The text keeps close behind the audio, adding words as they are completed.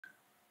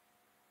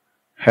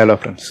Hello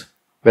friends,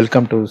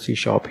 welcome to C#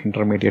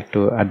 Intermediate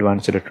to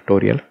Advanced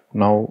tutorial.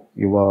 Now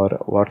you are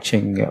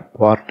watching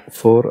part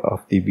 4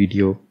 of the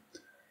video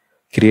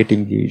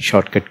creating the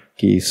shortcut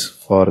keys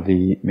for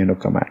the menu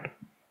command.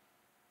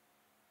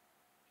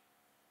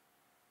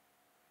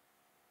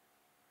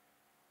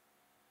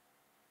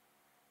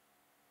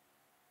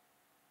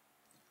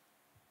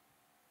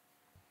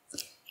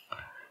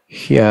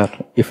 Here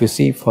if you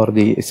see, for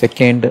the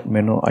second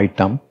menu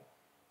item,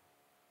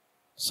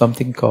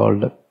 something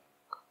called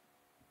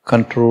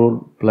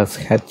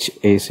Ctrl+H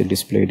is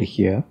displayed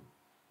here,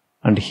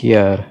 and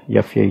here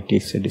F8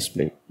 is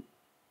displayed.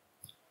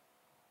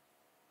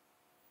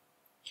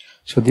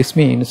 So this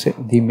means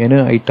the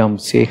menu item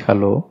say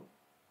hello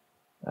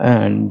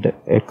and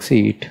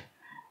exit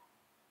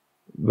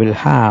will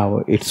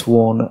have its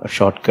own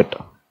shortcut.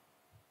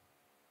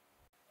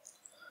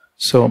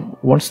 So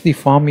once the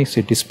form is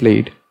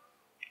displayed,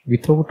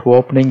 without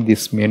opening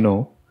this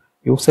menu,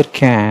 user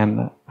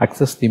can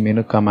access the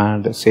menu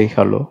command say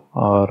hello,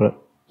 or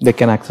they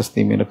can access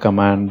the menu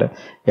command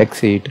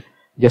exit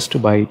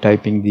just by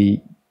typing the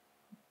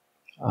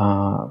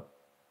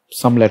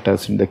some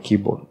letters in the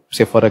keyboard.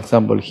 Say for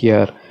example,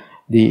 here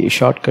the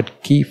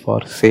shortcut key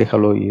for say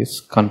hello is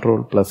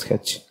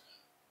Ctrl+H.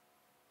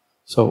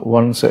 So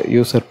once a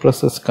user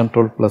presses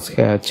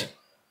Ctrl+H,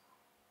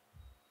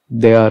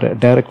 they are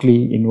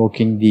directly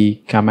invoking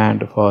the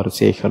command for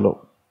say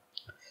hello.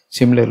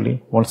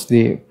 Similarly, once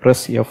they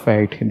press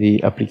F8,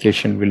 the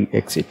application will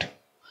exit.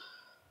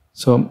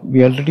 So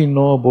we already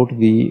know about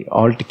the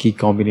Alt key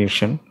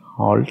combination,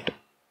 Alt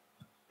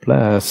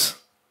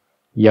plus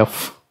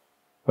F.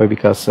 Why?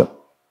 Because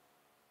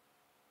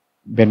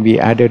when we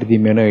added the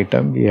menu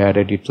item, we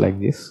added it like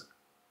this,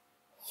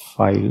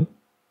 file,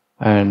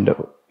 and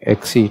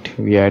exit,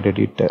 we added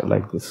it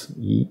like this,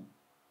 E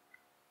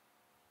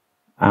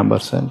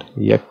ampersand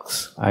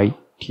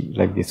XIT,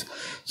 like this.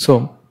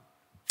 So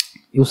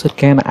user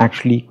can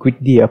actually quit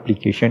the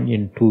application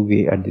in two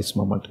ways at this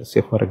moment.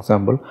 Say for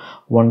example,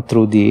 one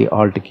through the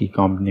Alt key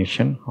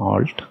combination,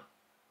 Alt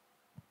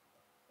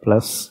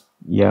plus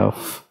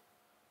F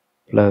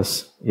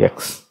plus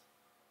X.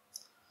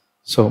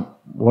 So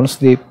once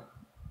they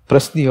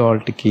press the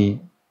Alt key,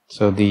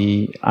 so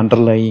the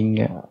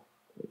underlying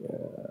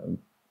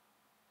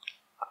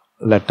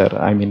letter,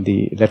 I mean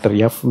the letter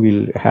F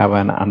will have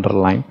an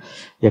underline,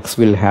 X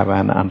will have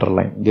an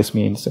underline. This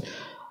means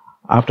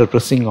after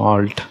pressing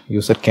Alt,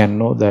 user can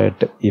know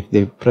that if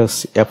they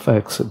press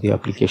FX, the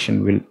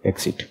application will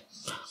exit.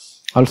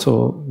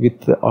 Also,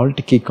 with the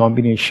Alt key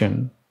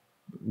combination,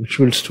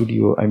 Visual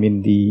Studio, I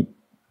mean the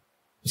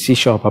C#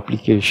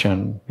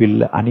 application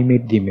will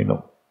animate the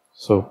menu.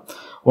 So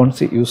once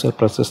the user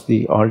presses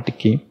the Alt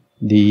key,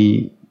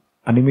 the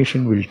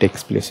animation will take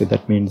place.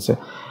 That means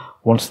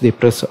once they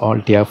press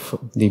Alt F,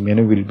 the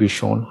menu will be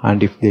shown,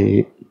 and if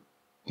they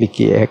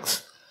click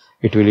X,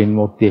 it will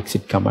invoke the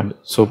exit command.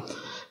 So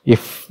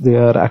if they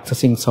are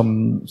accessing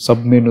some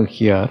submenu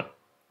here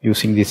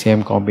using the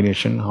same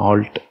combination,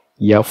 Alt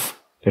F,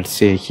 let's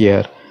say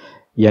here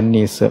N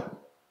is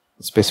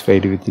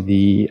specified with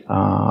the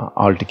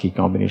Alt key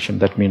combination.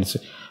 That means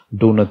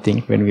do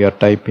nothing. When we are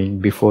typing,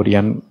 before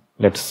N,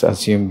 let's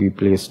assume we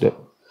placed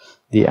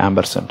the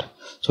ampersand.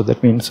 So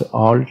that means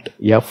Alt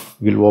F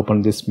will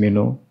open this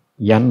menu,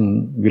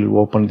 N will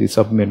open the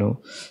submenu.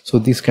 So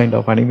this kind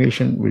of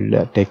animation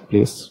will take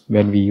place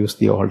when we use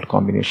the Alt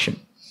combination.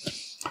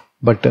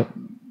 But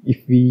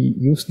if we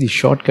use the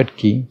shortcut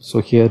key,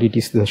 so here it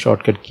is the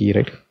shortcut key,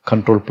 right?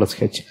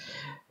 Ctrl+H.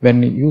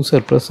 When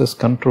user presses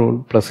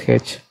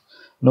Ctrl+H,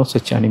 no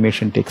such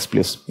animation takes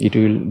place. It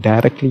will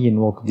directly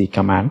invoke the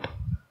command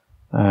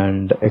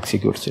and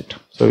executes it.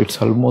 So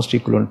it's almost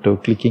equivalent to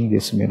clicking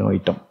this menu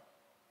item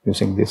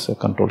using this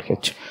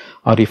Ctrl+H.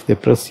 Or if they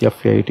press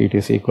F8, it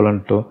is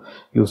equivalent to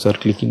user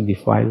clicking the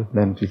file,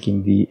 then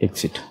clicking the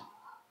exit.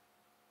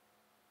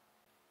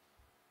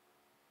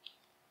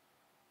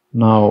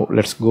 Now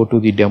let's go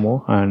to the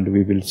demo and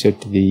we will set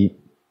the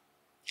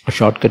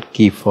shortcut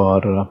key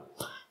for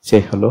say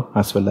hello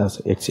as well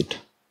as exit.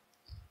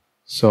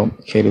 So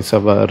here is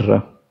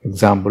our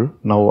example.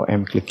 Now I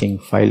am clicking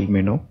file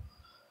menu.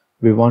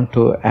 We want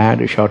to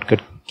add a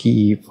shortcut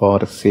key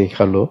for say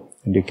hello,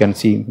 and you can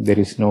see there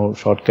is no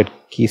shortcut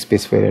key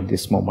specified at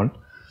this moment.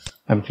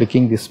 I am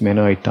clicking this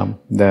menu item,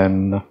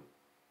 then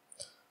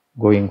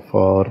going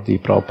for the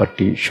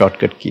property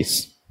shortcut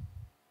keys.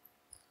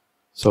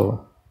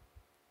 So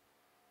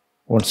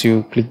once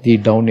you click the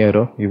down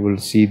arrow, you will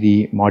see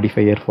the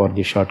modifier for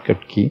the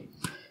shortcut key.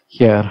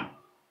 Here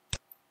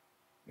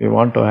we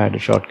want to add a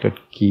shortcut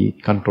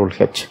key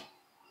Ctrl+H.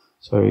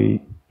 So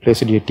I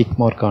placed a tick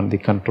mark on the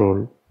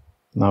control.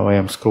 Now I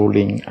am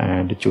scrolling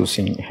and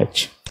choosing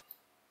H.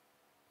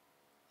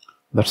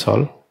 That's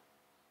all.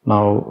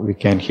 Now we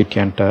can hit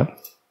enter,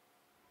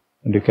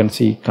 and you can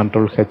see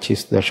Ctrl+H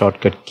is the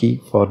shortcut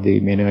key for the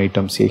menu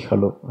item say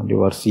hello, and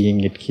you are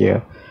seeing it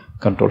here,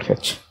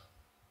 Ctrl+H.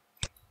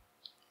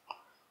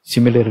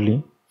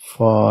 Similarly,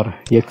 for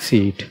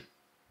exit,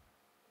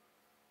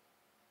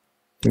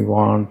 we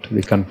want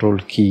the control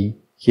key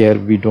Here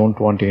we don't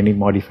want any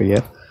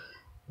modifier.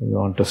 We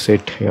want to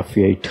set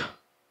F8.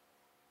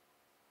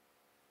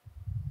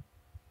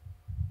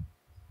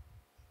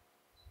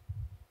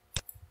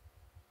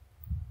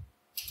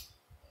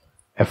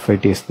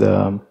 F8 is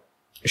the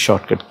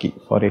shortcut key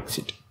for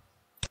exit.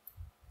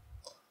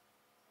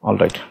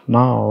 Alright,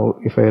 now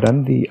if I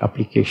run the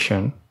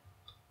application,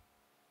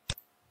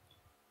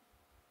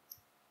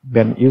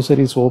 when user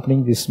is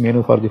opening this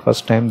menu for the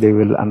first time, they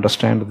will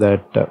understand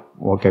that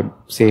okay,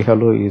 say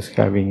hello is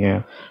having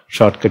a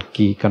shortcut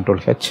key Control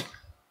H,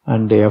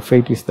 and the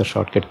F8 is the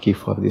shortcut key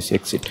for this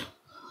exit.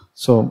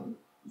 So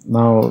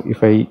now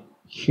if I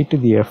hit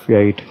the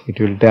F8, it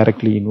will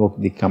directly invoke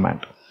the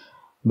command,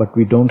 but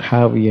we don't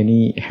have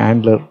any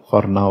handler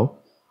for now,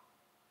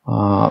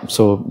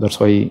 so that's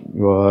why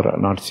you are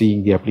not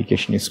seeing the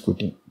application is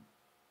quitting.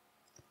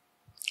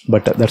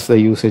 But that's the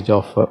usage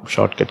of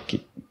shortcut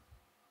key.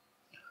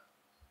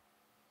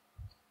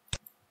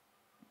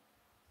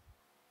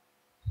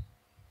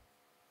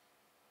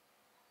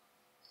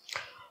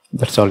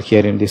 That's all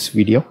here in this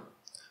video.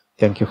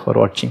 Thank you for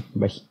watching.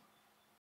 Bye.